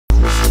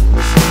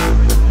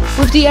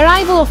With the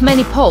arrival of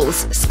many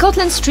Poles,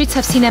 Scotland's streets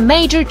have seen a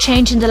major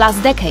change in the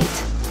last decade.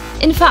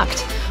 In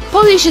fact,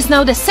 Polish is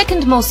now the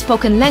second most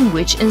spoken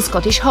language in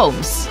Scottish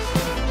homes.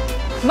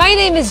 My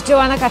name is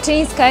Joanna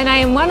Kaczynska and I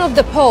am one of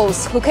the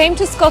Poles who came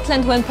to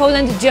Scotland when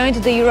Poland joined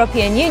the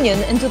European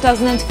Union in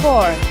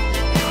 2004.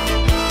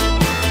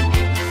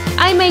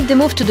 I made the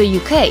move to the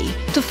UK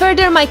to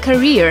further my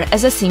career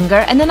as a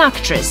singer and an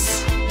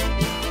actress.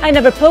 I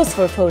never pose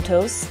for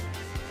photos.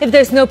 If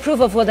there's no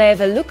proof of what I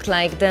ever looked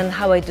like, then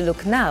how I do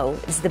look now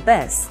is the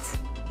best,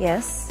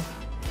 yes?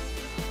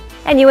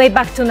 Anyway,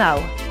 back to now.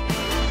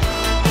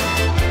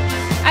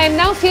 I am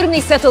now firmly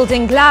settled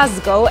in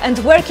Glasgow and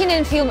working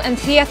in film and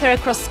theatre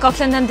across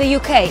Scotland and the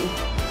UK.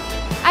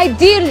 I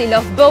dearly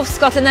love both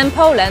Scotland and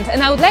Poland,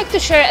 and I would like to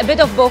share a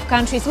bit of both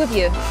countries with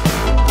you.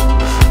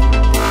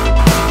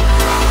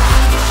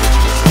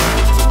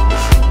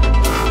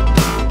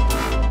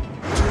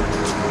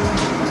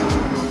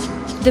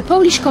 The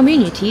Polish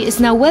community is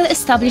now well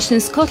established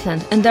in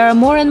Scotland and there are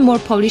more and more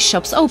Polish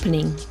shops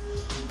opening.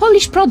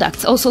 Polish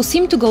products also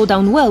seem to go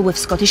down well with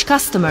Scottish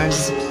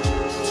customers.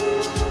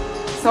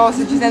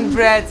 Sausages and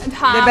bread,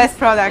 the best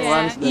products.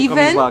 Yeah.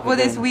 Even, what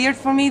is weird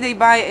for me, they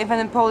buy even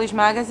in Polish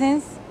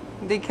magazines.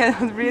 They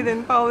cannot read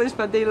in Polish,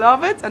 but they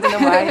love it. I don't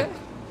know why.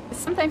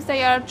 Sometimes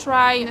they are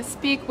trying to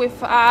speak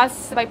with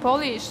us by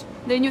Polish.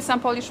 They knew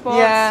some Polish words,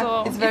 Yeah,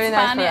 so it's very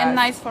nice funny for us. and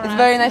nice for us. It's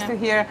very nice yeah. to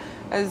hear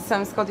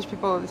some Scottish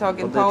people talk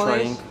in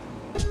Polish.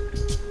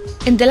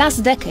 In the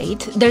last decade,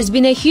 there's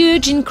been a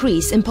huge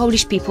increase in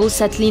Polish people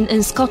settling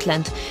in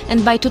Scotland,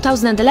 and by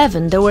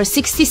 2011 there were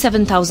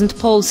 67,000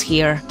 Poles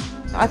here.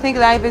 I think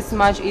life is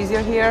much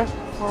easier here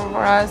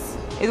for us.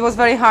 It was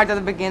very hard at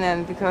the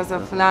beginning because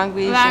of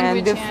language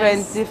and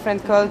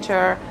different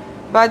culture,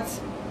 but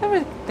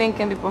everything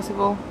can be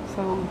possible.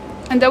 So.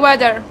 And the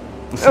weather.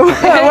 It's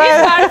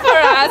hard for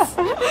us.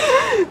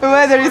 The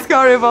weather is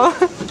horrible.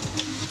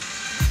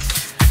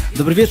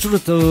 Dobry wieczór,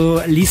 to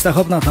lista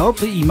Hop na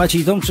Top i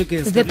Maciej Tomczyk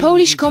jest... The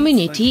Polish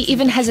community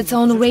even has its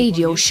own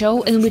radio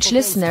show in which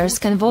listeners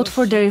can vote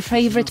for their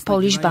favorite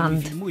Polish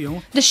band.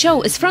 The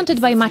show is fronted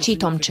by Maciej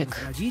Tomczyk.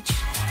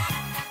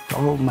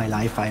 All my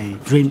life I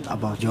dreamed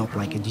about job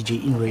like a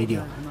DJ in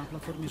radio.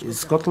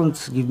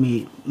 Scotland give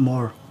me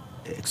more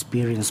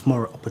experience,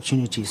 more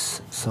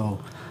opportunities, so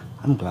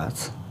I'm glad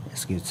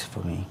it's good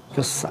for me.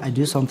 Because I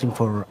do something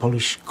for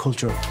Polish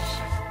culture.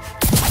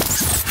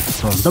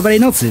 So, dobrej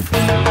nocy!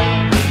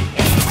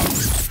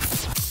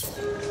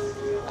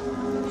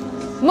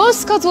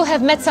 Most Scots will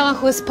have met someone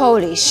who is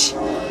Polish.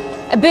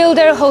 A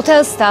builder,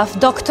 hotel staff,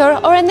 doctor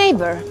or a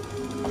neighbor.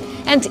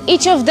 And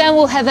each of them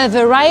will have a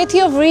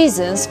variety of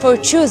reasons for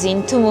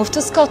choosing to move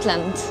to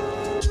Scotland.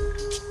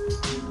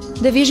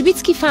 The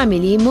Wierzbicki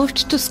family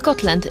moved to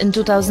Scotland in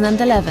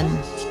 2011.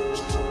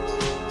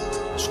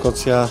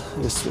 Szkocja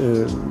jest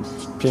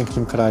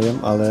pięknym krajem,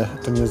 ale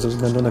to nie ze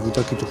względu na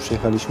widoki tu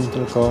przyjechaliśmy,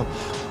 tylko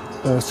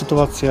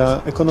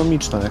sytuacja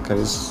ekonomiczna, jaka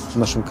jest w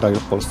naszym kraju,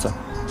 w Polsce.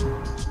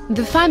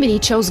 The family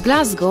chose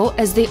Glasgow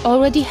as they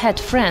already had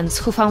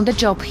friends who found a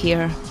job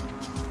here.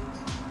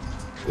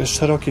 Jest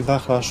szeroki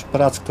wachlarz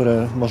prac,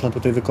 które można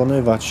tutaj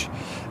wykonywać.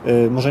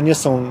 Może nie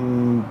są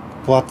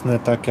płatne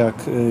tak,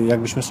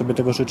 jakbyśmy sobie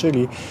tego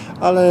życzyli,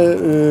 ale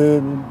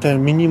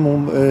ten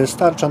minimum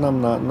starcza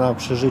nam na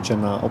przeżycie,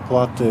 na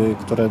opłaty,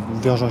 które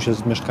wiążą się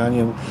z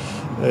mieszkaniem,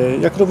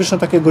 jak również na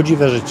takie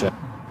godziwe życie.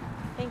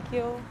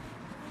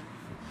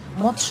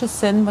 Młodszy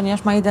syn,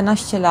 ponieważ ma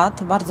 11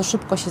 lat, bardzo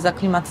szybko się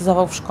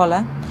zaklimatyzował w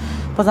szkole.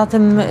 Poza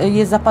tym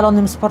jest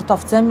zapalonym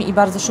sportowcem i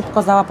bardzo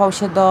szybko załapał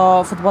się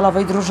do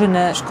futbolowej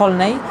drużyny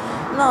szkolnej.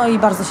 No i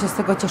bardzo się z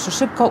tego cieszy.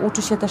 Szybko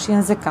uczy się też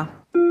języka.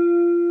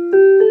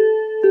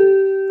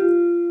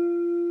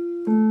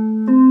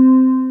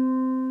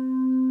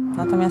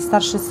 Natomiast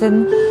starszy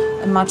syn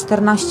ma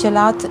 14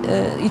 lat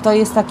i to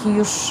jest taki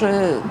już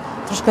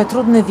troszkę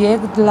trudny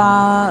wiek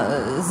dla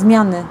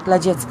zmiany dla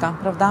dziecka,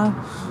 prawda?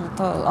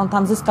 To on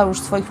tam zyskał już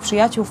swoich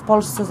przyjaciół w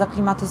Polsce,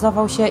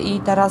 zaklimatyzował się i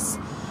teraz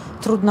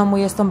trudno mu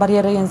jest tą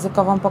barierę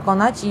językową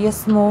pokonać i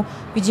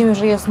widzimy,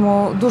 że jest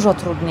mu dużo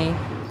trudniej.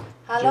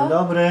 Halo? Dzień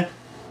dobry.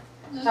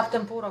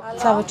 Raptem pół roku.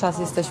 Cały czas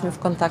jesteśmy w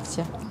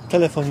kontakcie.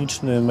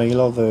 Telefoniczny,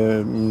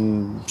 mailowy,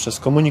 przez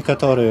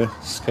komunikatory,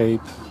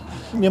 Skype.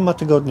 Nie ma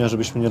tygodnia,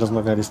 żebyśmy nie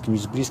rozmawiali z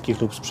kimś z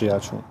bliskich lub z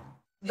przyjaciół.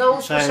 Do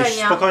usłyszenia.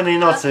 Cześć, spokojnej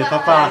nocy, pa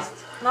pa.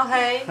 No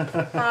hej.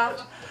 Pa.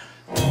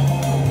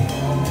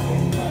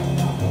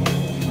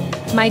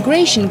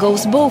 Migration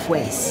goes both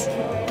ways.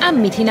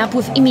 I'm meeting up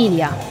with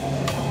Emilia.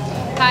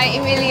 Hi,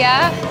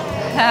 Emilia.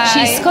 Hi.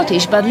 She's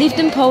Scottish but lived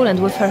in Poland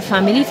with her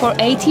family for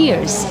 8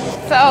 years.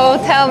 So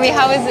tell me,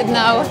 how is it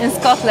now in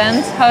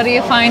Scotland? How do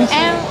you find?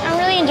 I'm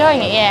really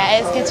enjoying it. Yeah,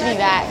 it's good to be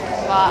back.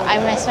 But I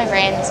miss my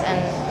friends and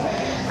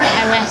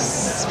I miss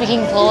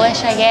speaking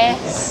Polish. I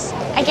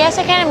guess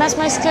I kind of miss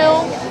my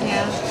school.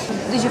 Yeah.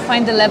 Did you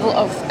find the level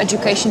of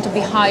education to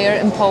be higher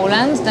in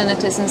Poland than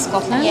it is in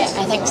Scotland? Yeah,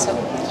 I think so.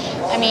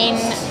 I mean,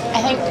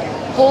 I think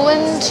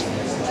Poland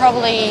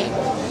probably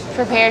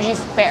prepared you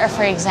better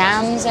for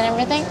exams and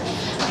everything,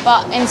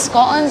 but in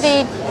Scotland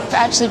they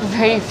actually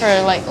prepare you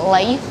for like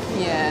life.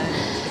 Yeah.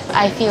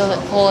 I feel that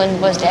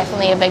Poland was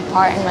definitely a big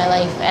part in my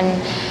life, and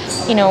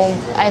you know,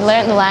 I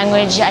learned the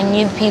language, I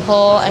knew the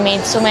people, I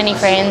made so many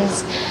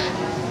friends.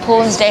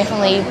 Poland's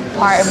definitely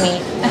part of me.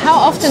 How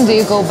often do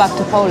you go back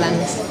to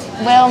Poland?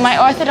 Well, my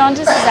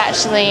orthodontist is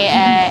actually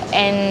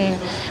in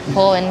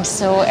Poland,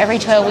 so every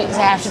 12 weeks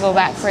I have to go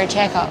back for a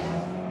checkup.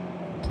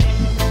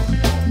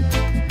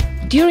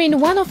 During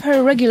one of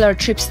her regular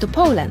trips to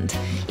Poland,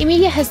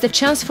 Emilia has the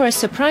chance for a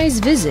surprise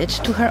visit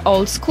to her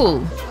old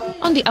school,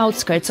 on the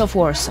outskirts of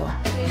Warsaw.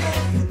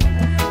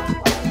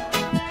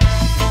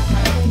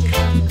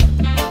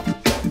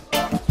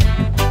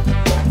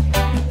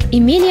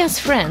 Emilia's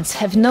friends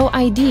have no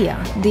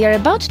idea they are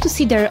about to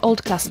see their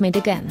old classmate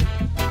again.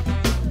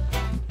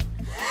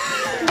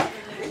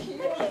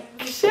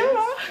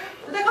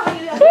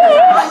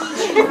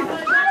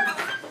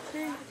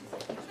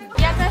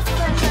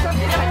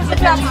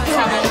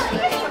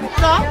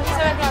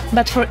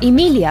 But for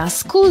Emilia,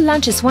 school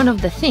lunch is one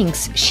of the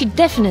things she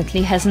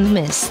definitely hasn't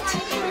missed.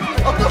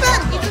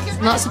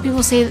 Lots of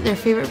people say that their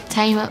favourite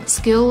time at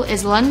school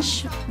is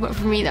lunch, but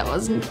for me that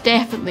was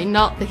definitely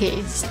not the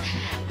case.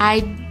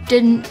 I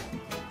didn't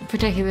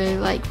particularly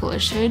like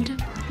Polish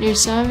food.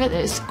 There's some of it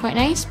that was quite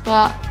nice,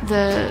 but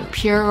the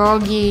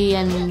pierogi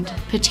and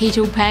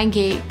potato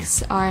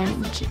pancakes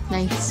aren't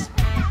nice.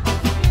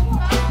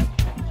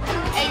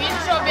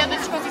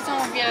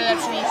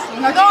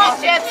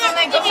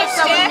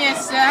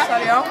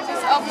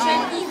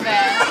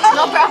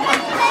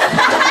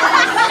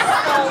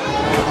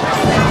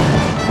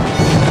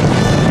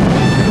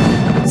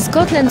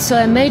 Scotland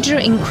saw a major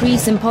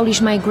increase in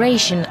Polish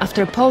migration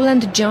after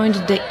Poland joined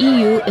the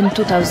EU in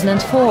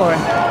 2004.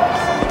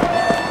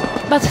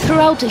 But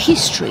throughout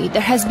history,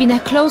 there has been a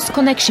close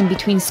connection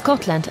between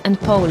Scotland and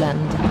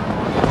Poland.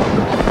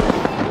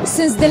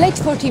 Since the late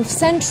 14th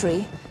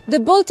century, the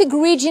Baltic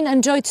region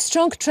enjoyed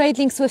strong trade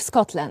links with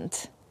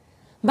Scotland.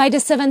 By the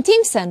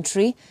 17th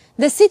century,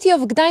 the city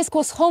of Gdańsk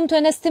was home to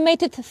an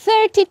estimated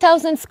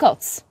 30,000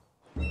 Scots.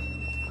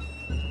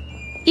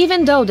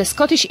 Even though the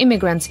Scottish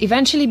immigrants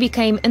eventually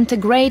became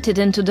integrated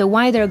into the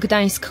wider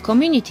Gdańsk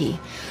community,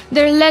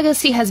 their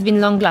legacy has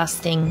been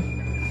long-lasting.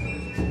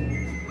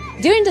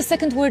 During the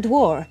Second World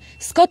War,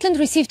 Scotland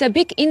received a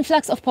big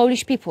influx of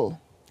Polish people.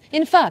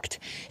 In fact,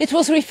 it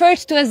was referred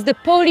to as the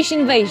Polish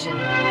invasion.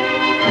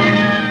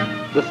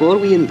 Before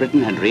we in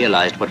Britain had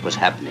realized what was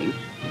happening,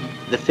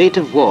 the fate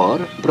of war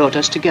brought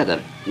us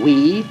together.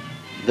 We,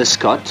 the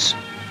Scots,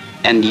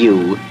 and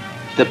you,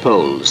 the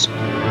Poles.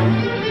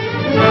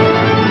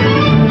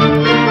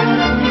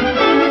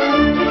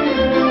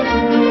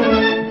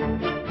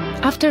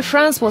 After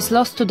France was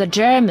lost to the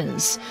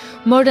Germans,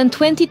 more than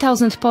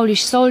 20,000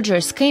 Polish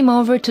soldiers came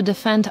over to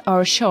defend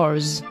our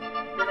shores.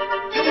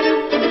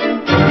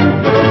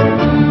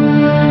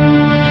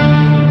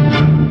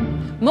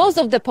 Most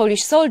of the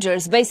Polish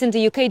soldiers based in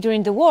the UK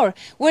during the war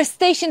were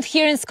stationed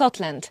here in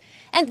Scotland,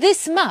 and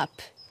this map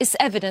is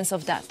evidence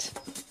of that.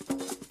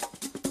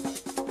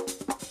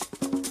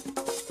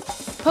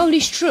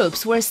 Polish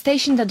troops were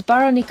stationed at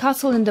Barony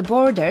Castle in the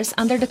Borders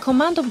under the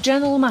command of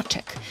General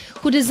Maczek,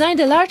 who designed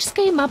a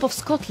large-scale map of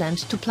Scotland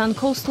to plan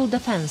coastal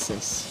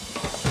defences.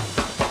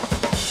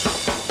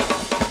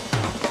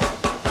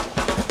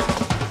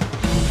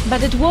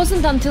 But it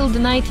wasn't until the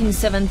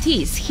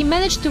 1970s he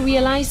managed to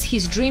realize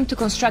his dream to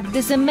construct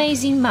this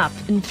amazing map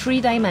in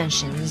 3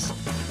 dimensions.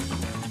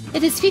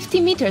 It is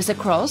 50 meters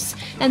across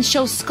and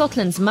shows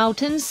Scotland's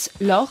mountains,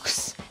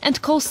 lochs and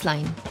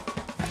coastline.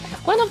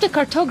 One of the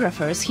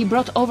cartographers he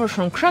brought over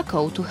from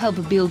Krakow to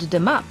help build the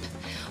map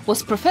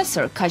was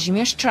Professor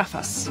Kazimierz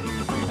Trafas.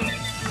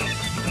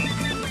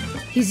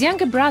 His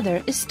younger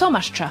brother is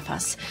Tomasz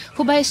Trafas,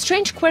 who by a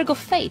strange quirk of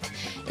fate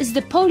is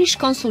the Polish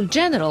Consul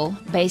General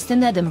based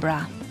in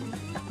Edinburgh.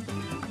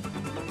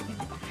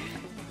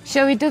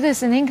 Shall we do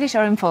this in English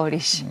or in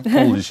Polish?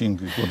 Polish,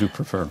 English, what do you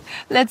prefer?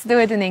 Let's do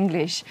it in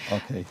English.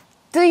 Okay.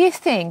 Do you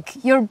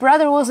think your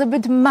brother was a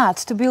bit mad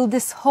to build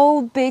this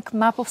whole big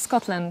map of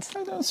Scotland?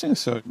 I don't think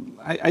so.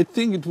 I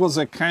think it was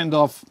a kind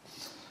of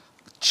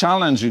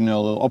challenge,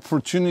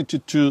 opportunity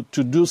to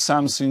do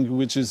something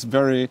which is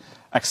very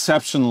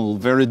exceptional,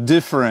 very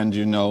different,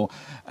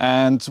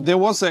 And there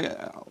was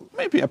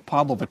maybe a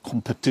part of a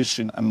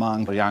competition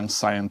among the young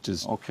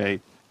scientists. Okay,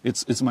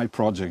 it's my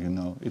project,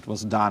 It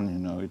was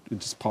done, It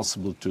is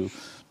possible to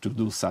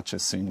do such a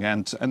thing,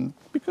 and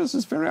because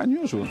it's very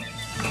unusual.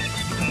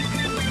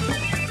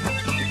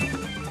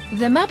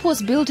 The map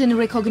was built in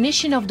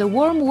recognition of the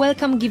warm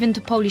welcome given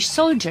to Polish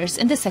soldiers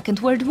in the Second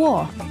World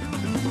War.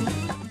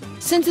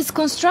 Since its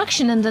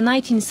construction in the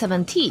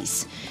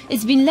 1970s,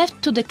 it's been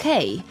left to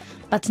decay,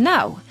 but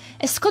now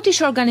a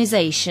Scottish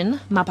organisation,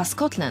 Mapa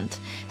Scotland,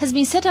 has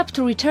been set up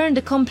to return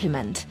the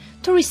compliment,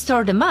 to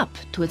restore the map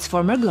to its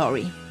former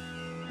glory.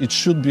 It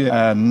should be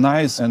a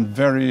nice and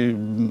very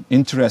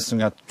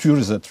interesting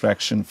tourist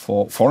attraction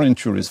for foreign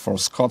tourists, for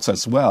Scots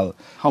as well.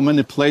 How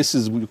many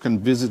places you can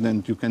visit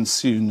and you can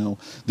see,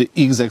 the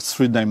exact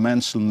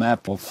 3-dimensional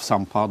map of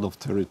some part of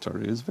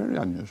territory. It's very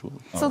unusual.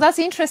 So that's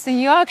interesting.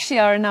 You actually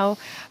are now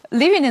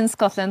living in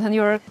Scotland and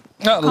you're...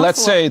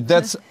 Let's say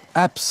that's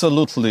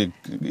Absolutely,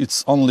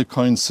 it's only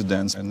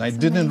coincidence, and I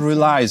didn't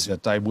realize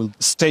that I will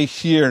stay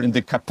here in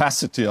the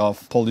capacity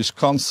of Polish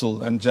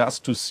consul and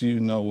just to see,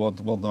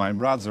 what my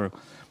brother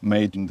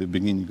made in the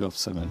beginning of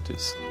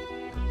 70s.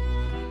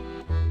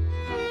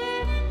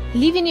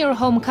 Leaving your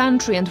home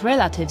country and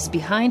relatives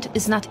behind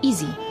is not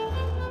easy.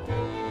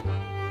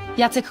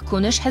 Jacek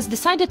Kunysz has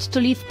decided to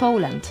leave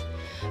Poland.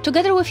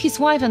 Together with his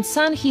wife and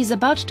son, he is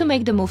about to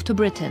make the move to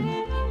Britain.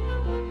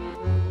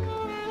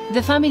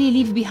 The family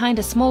leave behind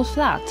a small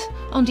flat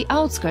on the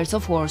outskirts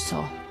of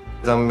Warsaw.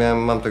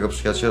 Mam tego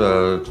przyjaciela,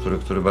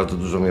 który bardzo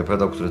dużo mnie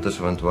opowiadał, który też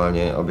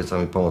ewentualnie obiecał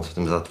mi pomoc w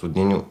tym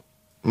zatrudnieniu.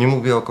 Nie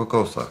mówię o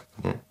kokosach,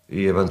 nie?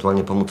 I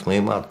ewentualnie pomóc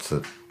mojej matce.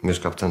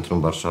 Mieszka w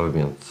centrum Warszawy,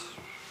 więc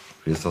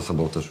jest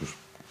osobą też już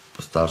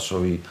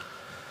starszą i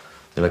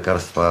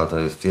lekarstwa to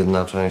jest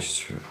jedna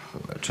część,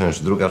 czynsz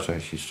druga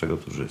część i z czego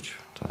tu żyć.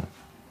 Tak.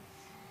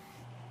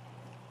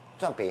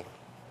 Jumpy.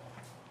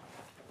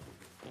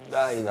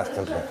 Daj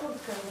następne.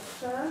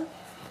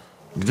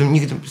 Gdybym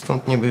nigdy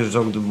stąd nie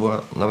wyjeżdżał, gdyby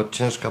była nawet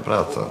ciężka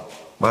praca,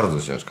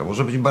 bardzo ciężka,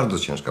 może być bardzo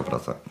ciężka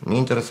praca, nie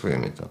interesuje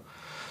mnie to.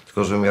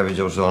 Tylko żebym ja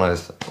wiedział, że ona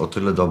jest o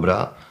tyle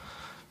dobra,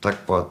 tak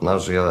płatna,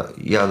 że ja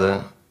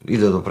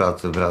idę do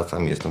pracy,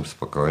 wracam i jestem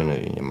spokojny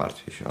i nie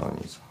martwię się o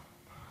nic.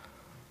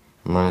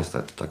 No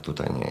niestety tak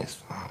tutaj nie jest.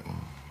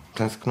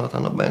 Tęsknota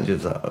będzie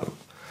za...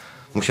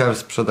 Musiałem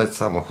sprzedać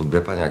samochód,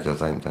 wie pani jak ja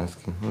za nim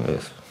tęsknię? No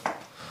jest.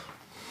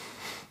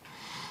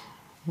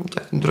 No,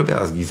 taki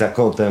drobiazgi, za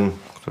kotem,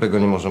 którego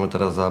nie możemy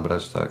teraz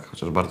zabrać, tak,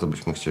 chociaż bardzo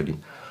byśmy chcieli.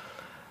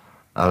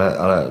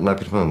 Ale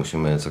najpierw my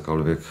musimy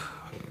cokolwiek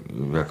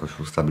jakoś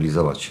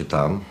ustabilizować się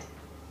tam,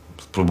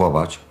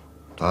 spróbować,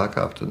 tak,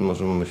 a wtedy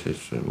możemy myśleć,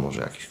 czy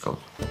może jakiś kot.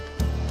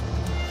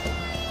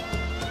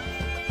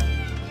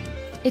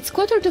 It's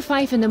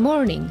 4:45 in the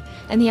morning,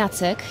 and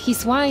Jacek,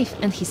 his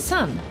wife and his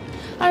son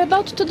are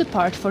about to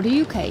depart for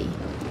the UK.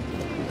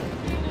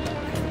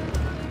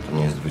 To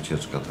nie jest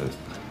wycieczka,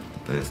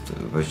 to jest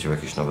wejście w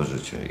jakieś nowe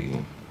życie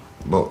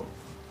bo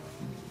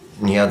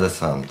nie jadę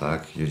sam,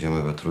 tak?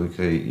 Jedziemy we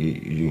trójkę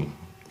i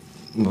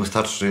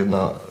wystarczy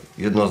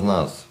jedno z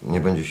nas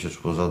nie będzie się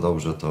czuło za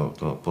dobrze,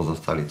 to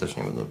pozostali też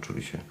nie będą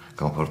czuli się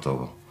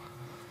komfortowo.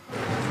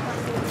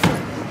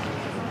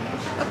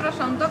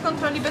 Zapraszam do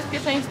kontroli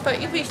bezpieczeństwa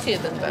i wyjście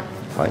 1B.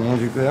 Fajnie,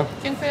 dziękuję.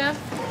 Dziękuję.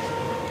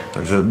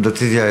 Także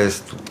decyzja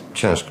jest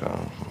ciężka.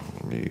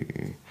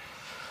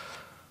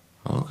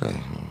 Okej.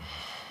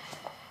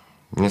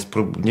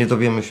 Nie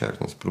dowiemy się,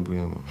 jak nie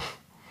spróbujemy.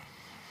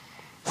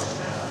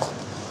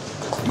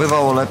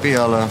 Bywało lepiej,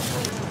 ale...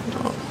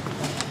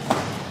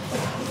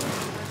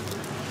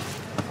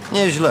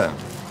 Nieźle.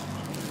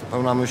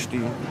 Pełna myśli,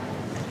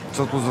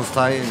 co tu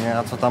zostaje, nie,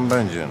 a co tam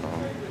będzie. No.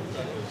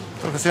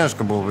 Trochę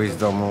ciężko było wyjść z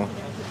domu,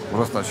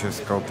 rozstać się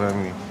z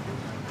kotem i...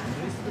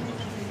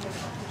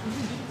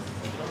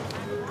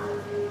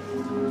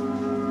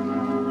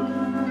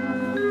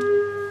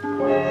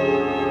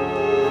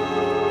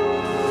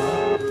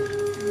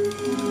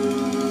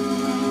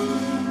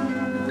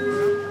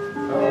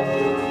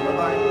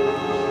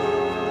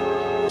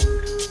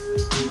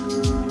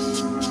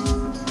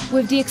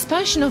 With the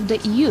expansion of the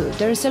EU,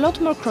 there is a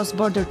lot more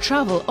cross-border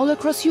travel all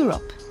across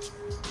Europe.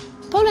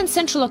 Poland's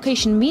central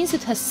location means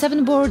it has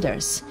 7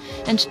 borders,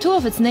 and 2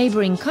 of its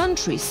neighboring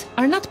countries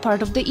are not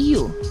part of the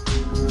EU.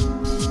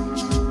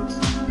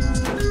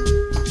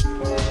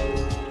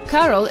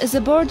 Karol is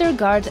a border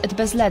guard at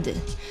Bezledy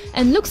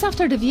and looks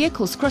after the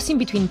vehicles crossing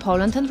between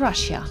Poland and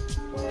Russia.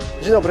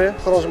 Dzień dobry,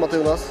 chorąży Matej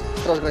u nas,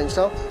 Straż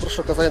Graniczna.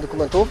 Proszę o okazanie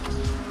dokumentów.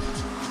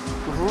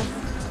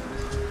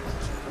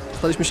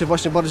 Staliśmy się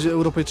właśnie bardziej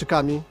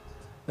Europejczykami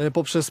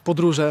poprzez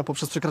podróże,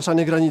 poprzez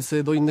przekraczanie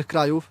granicy do innych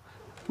krajów.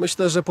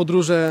 Myślę, że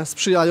podróże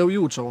sprzyjają i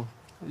uczą.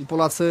 I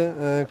Polacy,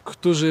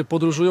 którzy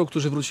podróżują,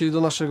 którzy wrócili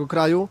do naszego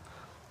kraju,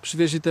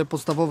 przywieźli te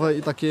podstawowe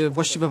i takie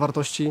właściwe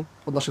wartości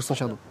od naszych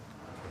sąsiadów.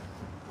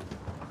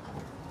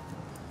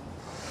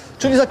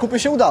 Czyli zakupy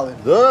się udały?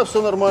 Да,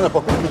 все нормально,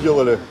 покупки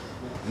делали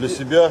для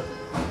себя.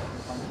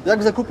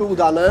 Jak zakupy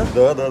udane,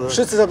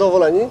 wszyscy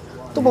zadowoleni,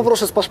 to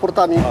poproszę z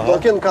paszportami do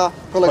okienka,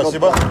 kolego.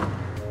 Спасибо.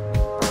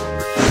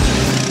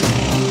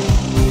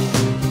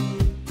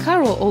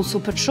 Karol also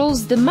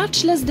patrols the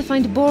much less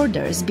defined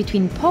borders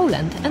between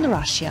Poland and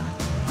Russia.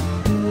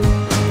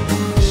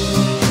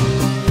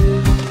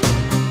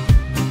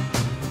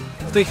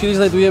 W tej chwili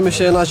znajdujemy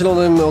się na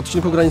zielonym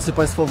odcinku granicy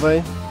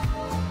państwowej.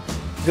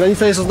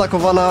 Granica jest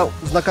oznakowana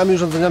znakami i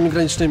urządzeniami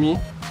granicznymi.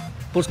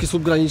 Polski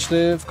słup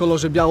graniczny w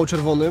kolorze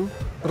biało-czerwonym,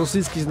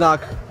 rosyjski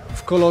znak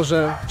w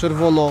kolorze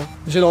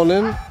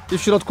czerwono-zielonym i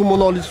w środku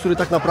monolit, który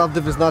tak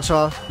naprawdę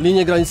wyznacza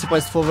linię granicy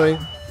państwowej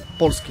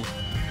Polski.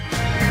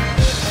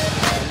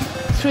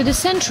 Through the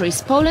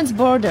centuries, Poland's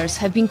borders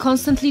have been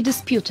constantly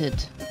disputed.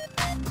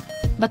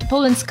 But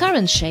Poland's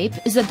current shape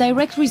is a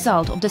direct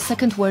result of the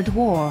Second World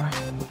War.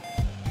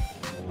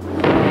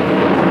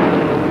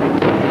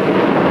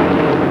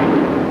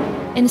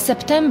 In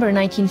September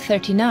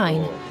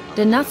 1939,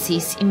 the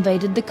Nazis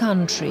invaded the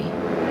country.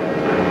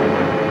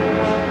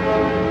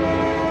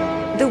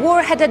 The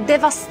war had a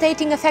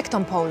devastating effect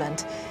on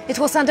Poland. It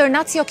was under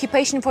Nazi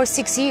occupation for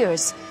 6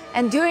 years,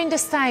 and during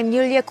this time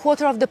nearly a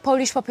quarter of the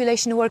Polish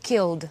population were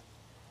killed.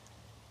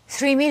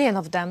 3 million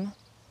of them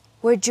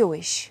were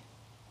Jewish.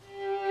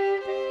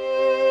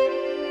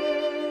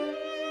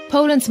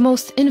 Poland's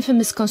most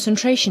infamous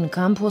concentration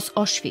camp was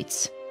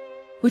Auschwitz,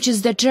 which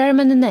is the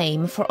German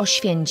name for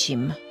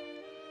Oświęcim,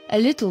 a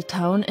little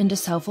town in the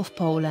south of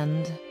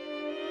Poland.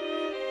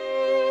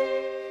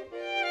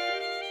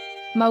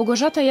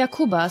 Małgorzata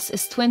Jakubas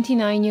is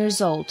 29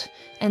 years old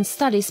and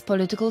studies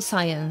political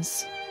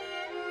science.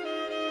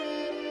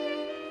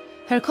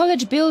 Her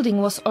college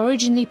building was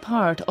originally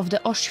part of the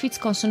Auschwitz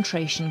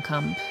concentration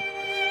camp.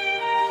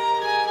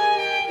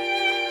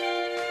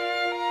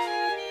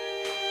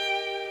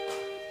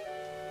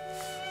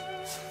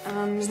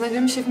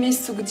 Znajdujemy się w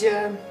miejscu,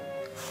 gdzie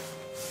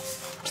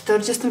w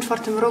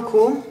 1944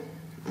 roku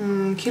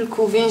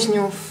kilku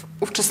więźniów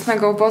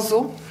ówczesnego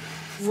obozu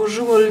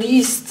włożyło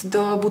list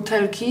do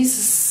butelki,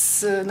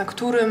 na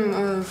którym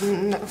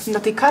na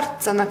tej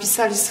kartce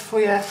napisali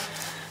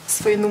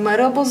swoje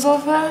numery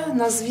obozowe,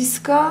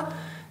 nazwiska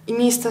i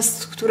miejsca,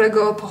 z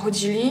którego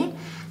pochodzili.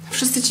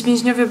 Wszyscy ci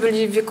więźniowie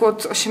byli w wieku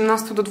od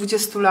 18 do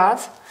 20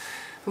 lat.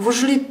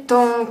 Włożyli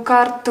tą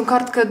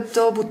kartkę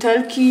do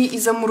butelki i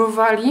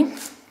zamurowali,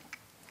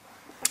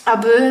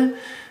 aby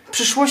w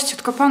przyszłości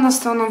odkopana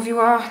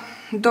stanowiła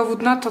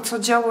dowód na to, co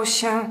działo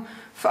się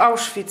w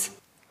Auschwitz.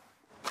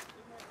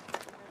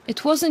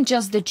 It wasn't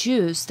just the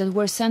Jews that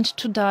were sent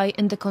to die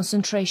in the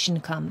concentration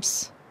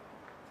camps.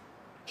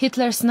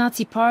 Hitler's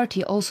Nazi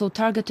party also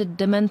targeted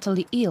the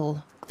mentally ill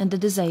and the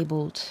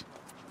disabled.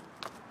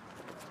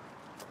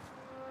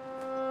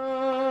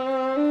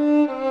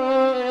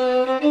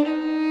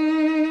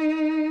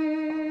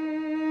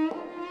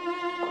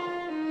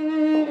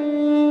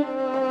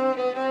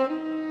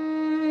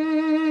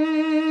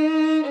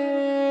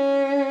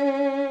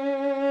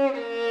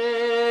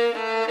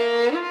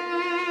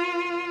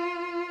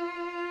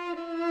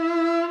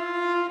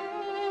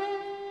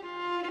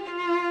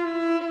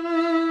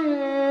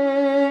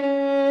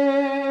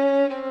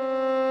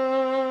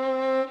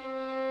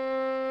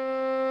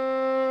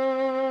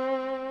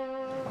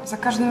 Za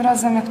każdym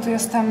razem, jak tu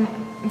jestem,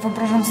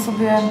 wyobrażam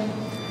sobie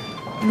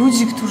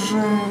ludzi,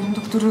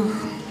 do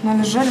których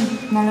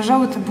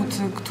należały te buty,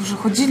 którzy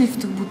chodzili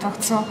w tych butach,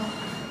 co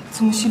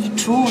musieli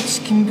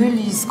czuć, kim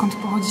byli, skąd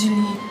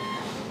pochodzili.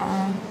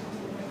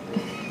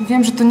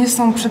 Wiem, że to nie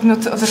są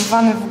przedmioty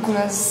oderwane w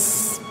ogóle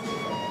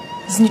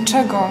z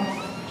niczego.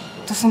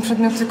 To są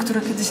przedmioty,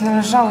 które kiedyś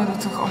należały do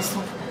tych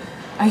osób,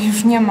 a ich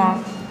już nie ma.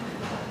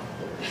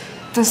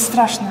 To jest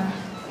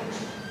straszne.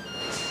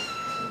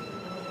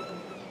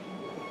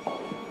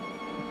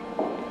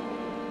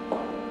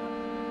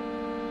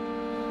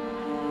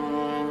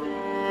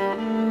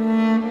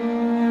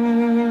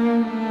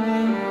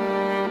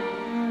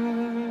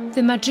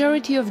 The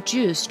majority of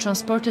Jews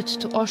transported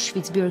to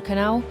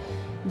Auschwitz-Birkenau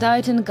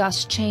died in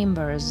gas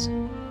chambers,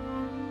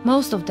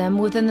 most of them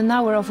within an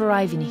hour of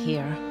arriving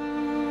here.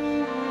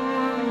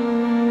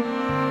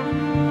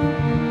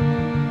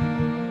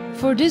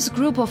 For this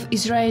group of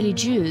Israeli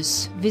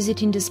Jews,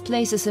 visiting this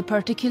place is a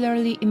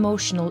particularly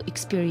emotional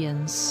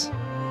experience.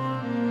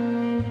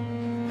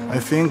 I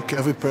think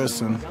every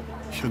person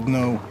should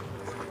know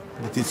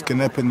that it can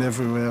happen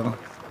everywhere,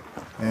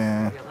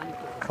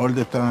 all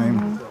the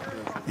time.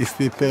 If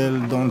people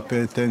don't pay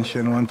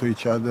attention one to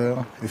each other,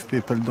 if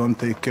people don't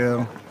take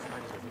care,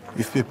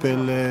 if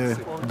people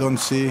don't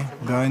see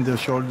behind their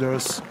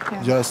shoulders,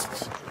 just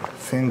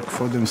think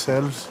for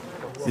themselves,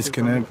 it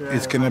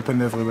can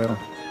happen everywhere.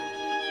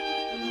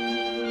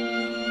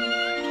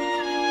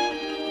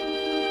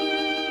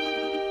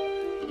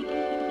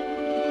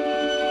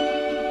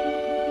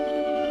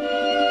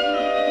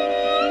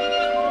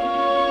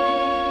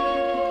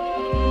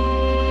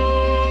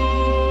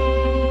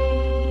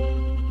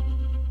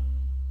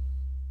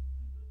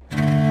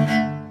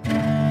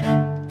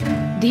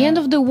 The end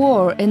of the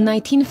war in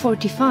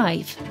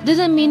 1945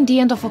 didn't mean the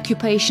end of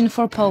occupation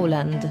for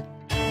Poland.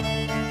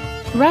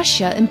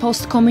 Russia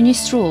imposed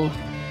communist rule,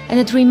 and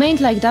it remained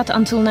like that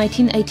until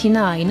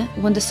 1989,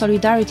 when the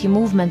Solidarity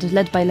movement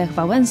led by Lech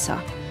Wałęsa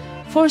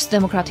forced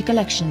democratic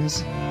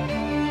elections.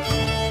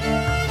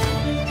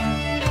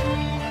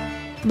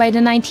 By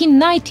the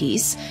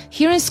 1990s,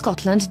 here in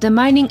Scotland, the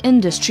mining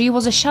industry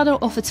was a shadow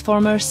of its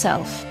former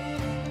self.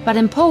 But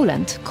in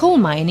Poland, coal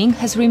mining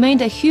has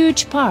remained a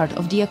huge part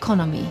of the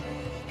economy.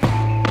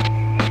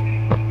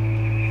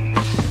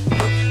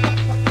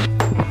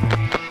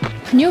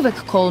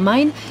 Pniówek coal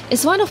mine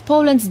is one of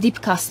Poland's deep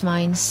cast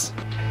mines.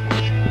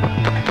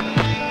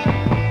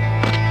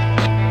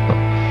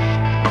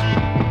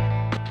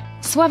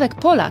 Sławek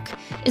Polak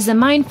is a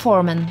mine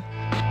foreman.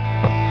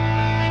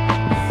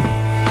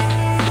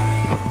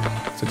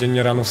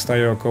 Codziennie rano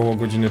wstaję około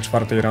godziny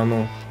 4 rano.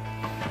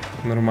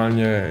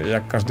 Normalnie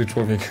jak każdy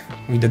człowiek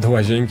idę do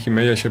łazienki,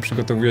 myję się,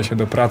 przygotowuję się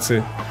do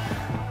pracy.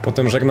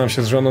 Potem żegnam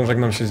się z żoną,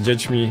 żegnam się z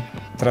dziećmi.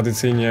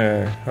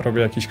 Tradycyjnie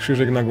robię jakiś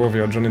krzyżyk na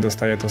głowie, od żony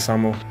dostaję to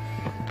samo.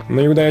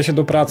 No i udaję się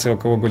do pracy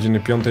około godziny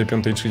 5,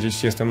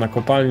 5:30 jestem na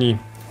kopalni.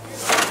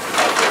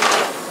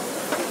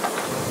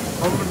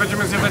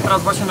 Będziemy zjeżdżać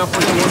teraz właśnie na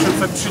poziomie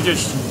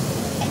 830.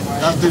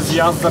 Każdy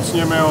zjazd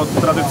zaczniemy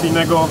od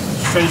tradycyjnego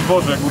Szczęść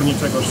Boże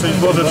górniczego. Szczęść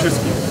Boże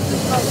wszystkim.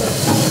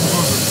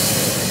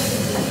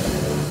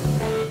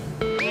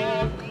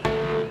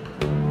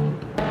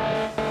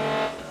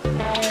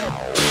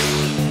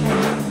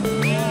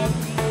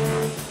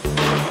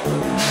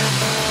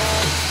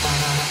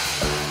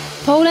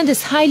 Poland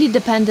is highly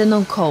dependent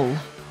on coal.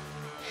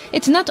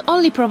 It not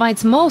only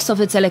provides most of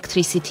its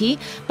electricity,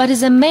 but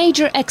is a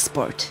major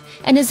export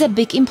and is a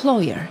big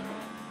employer.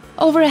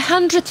 Over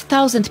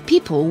 100,000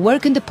 people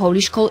work in the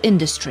Polish coal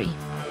industry.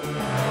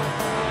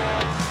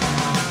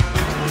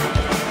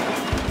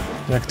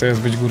 Jak to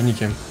jest być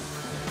górnikiem?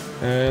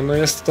 No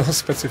jest to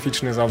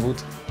specyficzny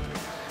zawód.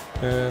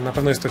 Na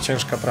pewno jest to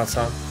ciężka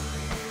praca,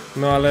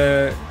 no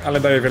ale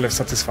daje wiele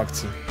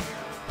satysfakcji.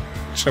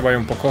 Trzeba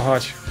ją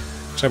pokochać,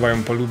 trzeba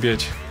ją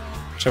polubić,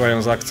 trzeba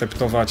ją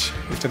zaakceptować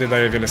i wtedy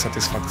daje wiele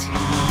satysfakcji.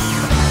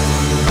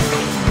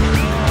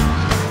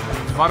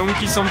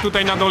 Warunki są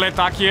tutaj na dole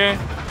takie,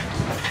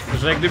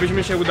 że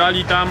gdybyśmy się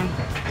udali tam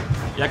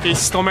jakieś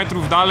 100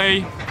 metrów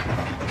dalej,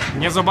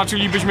 nie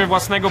zobaczylibyśmy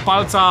własnego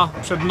palca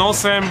przed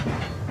nosem,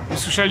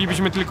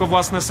 usłyszelibyśmy tylko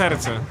własne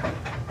serce.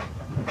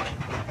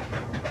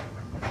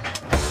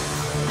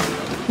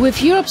 With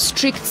Europe's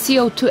strict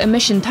CO2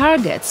 emission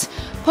targets,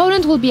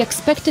 Poland will be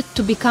expected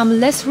to become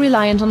less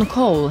reliant on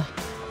coal.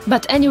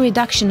 But any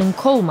reduction in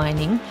coal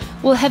mining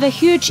will have a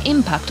huge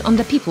impact on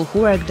the people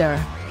who work there.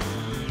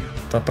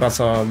 Ta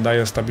praca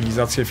daje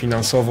stabilizację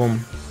finansową,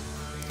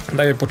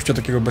 daje poczucie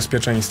takiego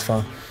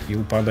bezpieczeństwa i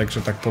upadek,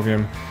 że tak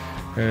powiem,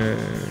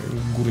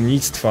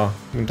 górnictwa,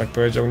 bym tak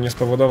powiedział, nie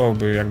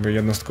spowodowałby jakby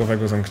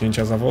jednostkowego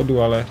zamknięcia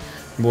zawodu, ale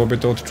byłoby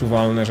to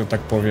odczuwalne, że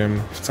tak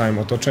powiem, w całym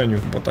otoczeniu.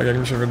 Bo tak jak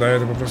mi się wydaje,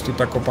 to po prostu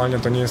ta kopalnia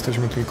to nie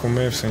jesteśmy tylko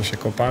my, w sensie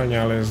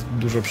kopalnia, ale jest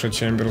dużo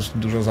przedsiębiorstw,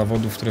 dużo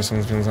zawodów, które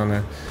są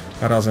związane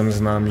razem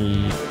z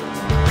nami.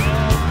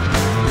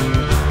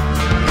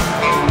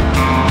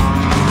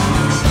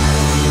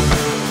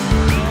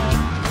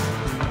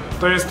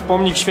 To jest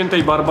pomnik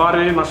świętej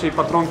Barbary, naszej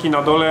patronki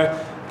na dole,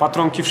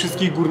 patronki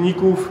wszystkich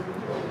górników,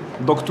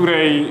 do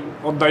której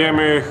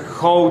oddajemy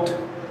hołd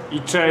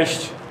i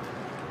cześć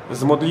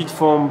z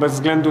modlitwą bez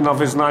względu na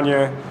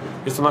wyznanie.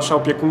 Jest to nasza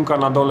opiekunka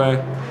na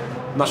dole,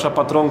 nasza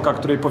patronka,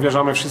 której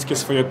powierzamy wszystkie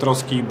swoje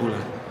troski i bóle.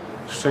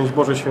 Szczęść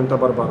Boże, święta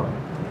Barbara.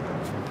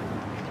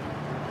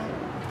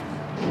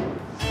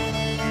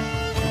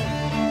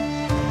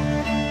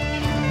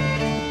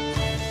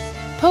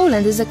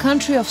 Poland is a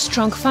country of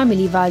strong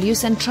family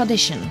values and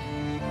tradition.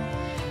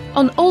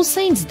 On All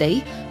Saints'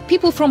 Day,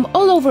 people from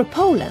all over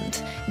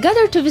Poland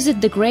gather to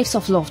visit the graves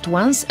of loved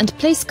ones and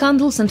place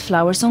candles and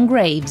flowers on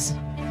graves.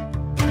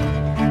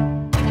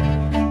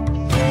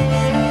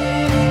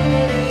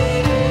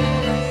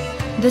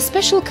 The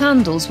special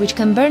candles, which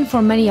can burn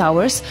for many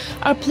hours,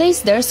 are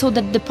placed there so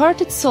that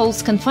departed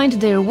souls can find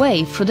their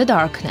way through the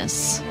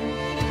darkness.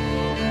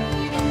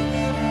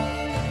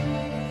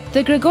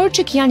 The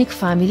Gregorczyk-Janik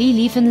family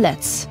live in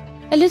Lec,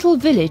 a little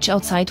village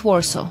outside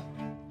Warsaw.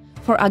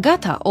 For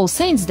Agata, All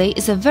Saints' Day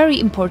is a very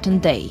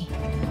important day.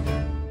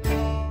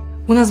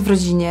 U nas w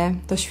rodzinie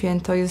to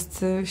święto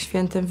jest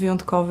świętem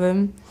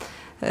wyjątkowym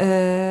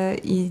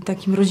i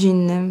takim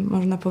rodzinnym,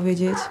 można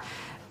powiedzieć.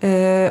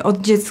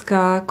 Od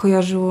dziecka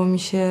kojarzyło mi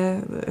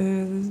się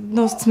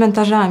z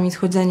cmentarzami, z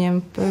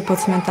chodzeniem po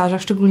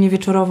cmentarzach, szczególnie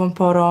wieczorową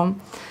porą,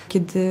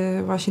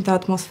 kiedy właśnie ta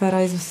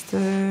atmosfera jest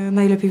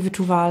najlepiej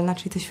wyczuwalna,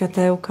 czyli te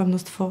światełka,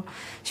 mnóstwo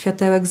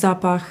światełek,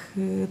 zapach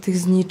tych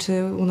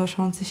zniczy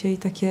unoszący się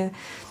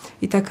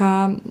i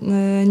taka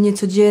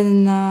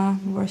niecodzienna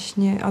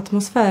właśnie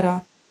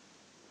atmosfera.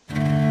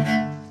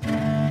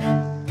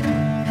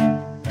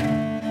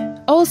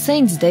 All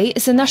Saints' Day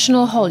is a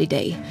national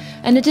holiday,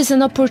 and it is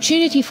an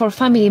opportunity for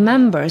family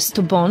members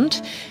to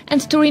bond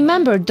and to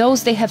remember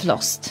those they have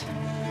lost.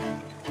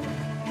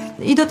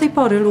 I do tej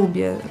pory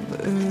lubię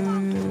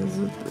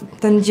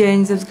ten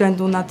dzień ze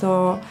względu na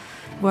to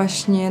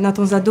właśnie, na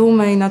tą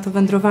zadumę i na to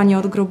wędrowanie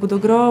od grobu do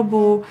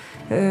grobu,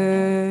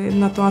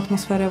 na tą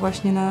atmosferę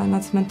właśnie na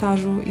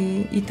cmentarzu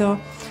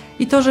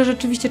i to, że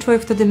rzeczywiście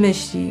człowiek wtedy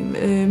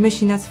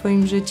myśli nad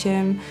swoim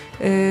życiem,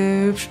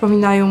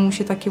 przypominają mu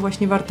się takie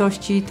właśnie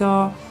wartości,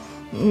 to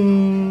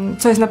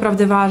co jest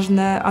naprawdę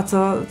ważne, a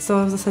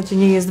co w zasadzie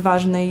nie jest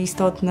ważne i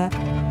istotne.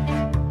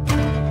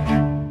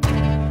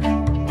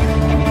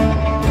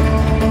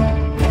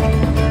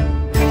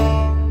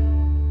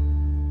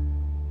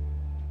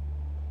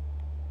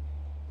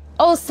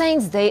 All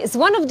Saints' Day is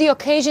one of the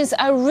occasions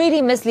I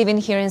really miss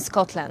living here in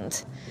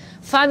Scotland.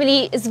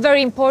 Family is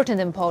very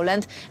important in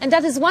Poland, and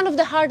that is one of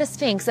the hardest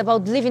things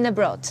about living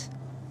abroad.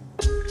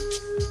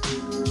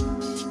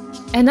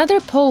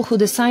 Another Pole who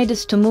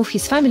decided to move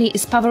his family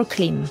is Paweł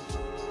Klim.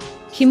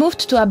 He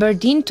moved to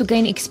Aberdeen to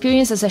gain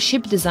experience as a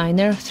ship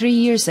designer 3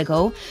 years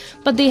ago,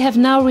 but they have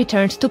now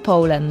returned to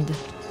Poland.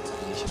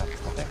 Widzieliście taki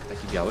statek,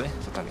 taki biały?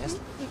 Co tam jest?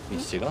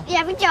 Widzicie go?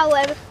 Ja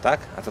widziałem. Tak?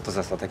 A co to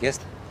za statek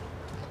jest?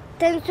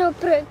 Ten, co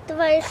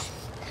projektowałeś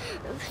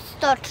w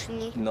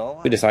stoczni.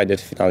 We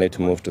decided finally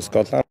to move to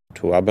Scotland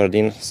to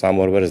Aberdeen,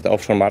 somewhere where is the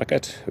offshore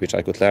market, which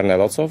I could learn a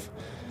lot of,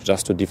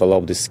 just to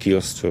develop the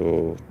skills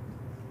to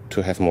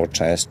have more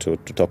chance to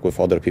talk with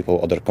other people,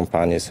 other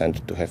companies,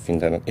 and to have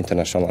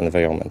international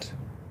environment.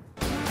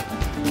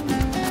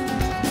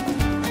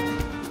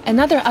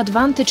 Another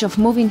advantage of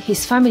moving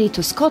his family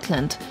to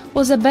Scotland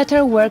was a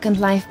better work and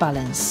life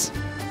balance.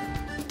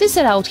 This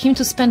allowed him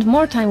to spend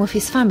more time with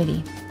his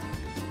family.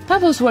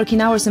 Paweł's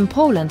working hours in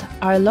Poland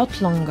are a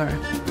lot longer.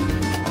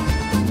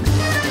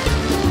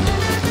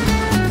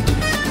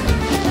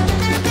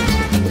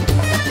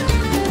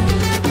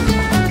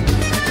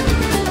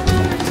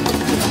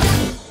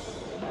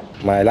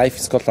 My life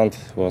in Scotland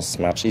was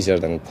much easier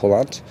than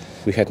Poland.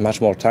 We had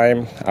much more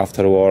time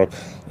after work.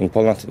 In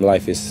Poland,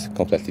 life is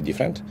completely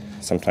different.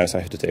 Sometimes I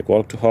have to take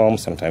work to home,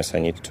 sometimes I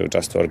need to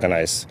just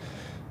organize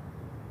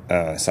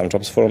some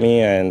jobs for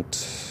me, and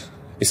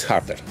it's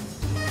harder.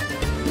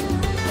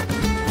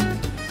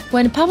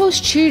 When Paweł's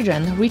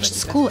children reached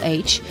school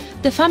age,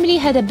 the family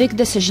had a big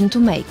decision to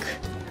make: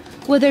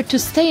 whether to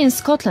stay in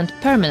Scotland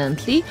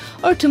permanently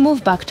or to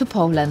move back to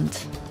Poland.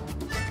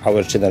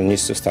 Our children need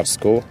to start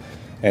school,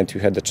 and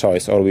we had the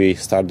choice: or we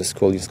start the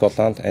school in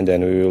Scotland and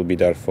then we will be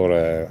there for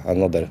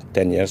another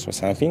 10 years or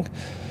something.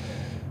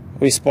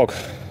 We spoke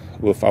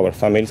with our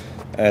family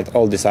and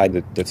all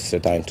decided that it's the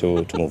time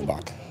to move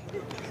back.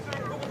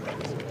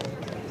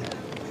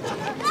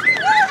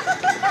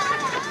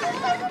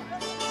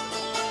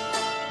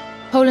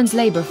 Poland's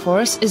labor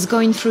force is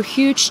going through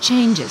huge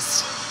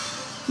changes.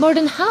 More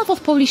than half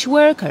of Polish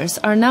workers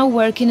are now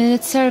working in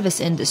its service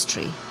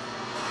industry.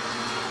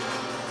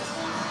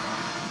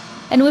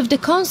 And with the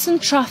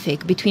constant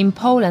traffic between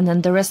Poland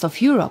and the rest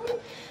of Europe,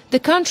 the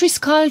country's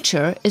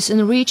culture is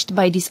enriched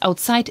by these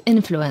outside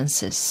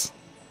influences.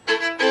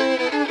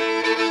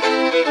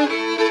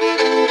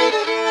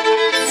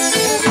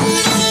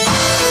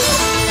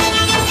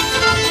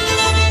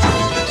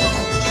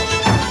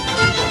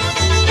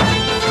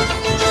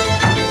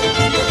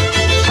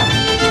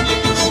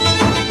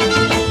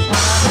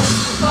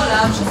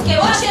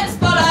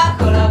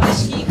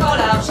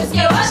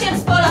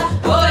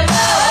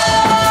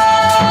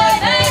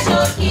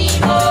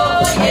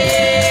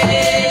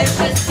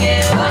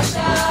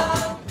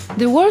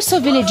 The Warsaw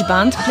Village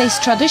Band plays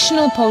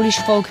traditional Polish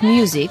folk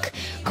music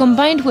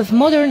combined with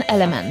modern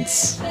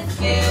elements.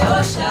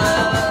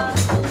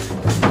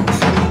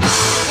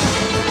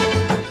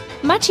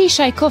 Maciej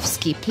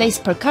Szajkowski plays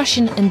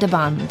percussion in the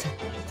band.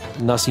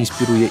 Nas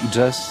inspiruje i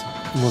jazz,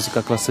 i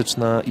muzyka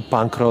klasyczna, i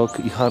punk rock,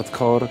 i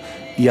hardcore,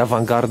 i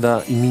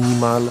awangarda, i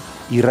minimal,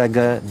 i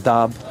reggae,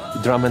 dub, i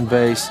drum and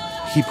bass,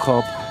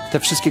 hip-hop. Te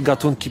wszystkie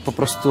gatunki po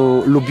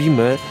prostu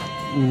lubimy.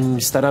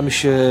 Staramy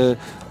się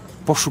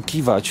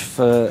poszukiwać w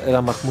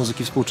ramach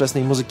muzyki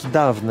współczesnej, muzyki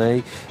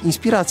dawnej,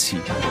 inspiracji.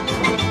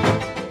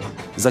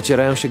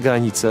 Zacierają się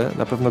granice,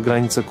 na pewno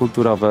granice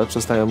kulturowe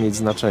przestają mieć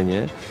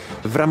znaczenie.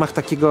 W ramach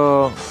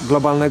takiego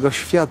globalnego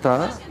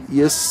świata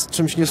jest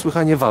czymś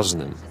niesłychanie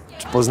ważnym.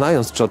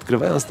 Poznając czy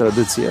odkrywając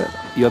tradycje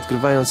i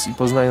odkrywając i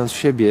poznając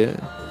siebie,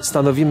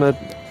 stanowimy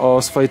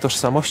o swojej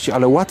tożsamości,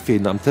 ale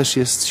łatwiej nam też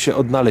jest się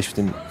odnaleźć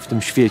w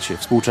tym świecie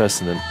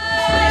współczesnym.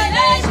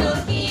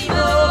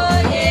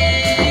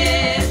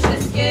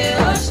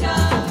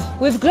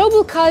 With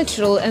global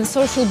cultural and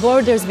social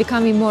borders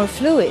becoming more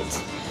fluid,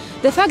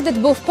 the fact that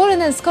both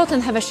Poland and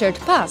Scotland have a shared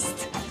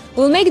past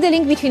will make the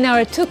link between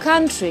our two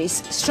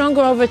countries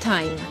stronger over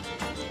time.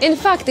 In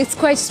fact, it's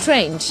quite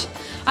strange.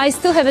 I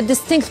still have a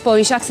distinct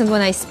Polish accent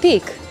when I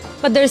speak,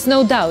 but there's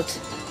no doubt.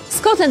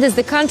 Scotland is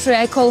the country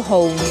I call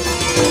home.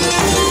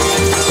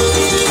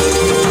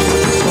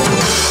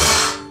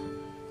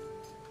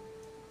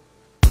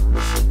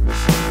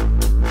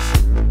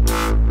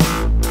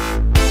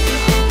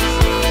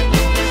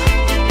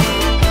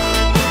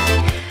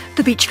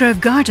 The Beechgrove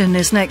Garden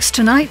is next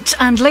tonight,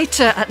 and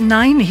later at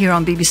 9 here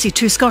on BBC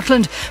Two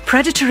Scotland,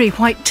 predatory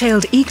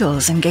white-tailed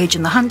eagles engage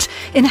in the hunt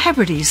in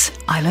Hebrides,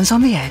 Islands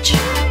on the Edge.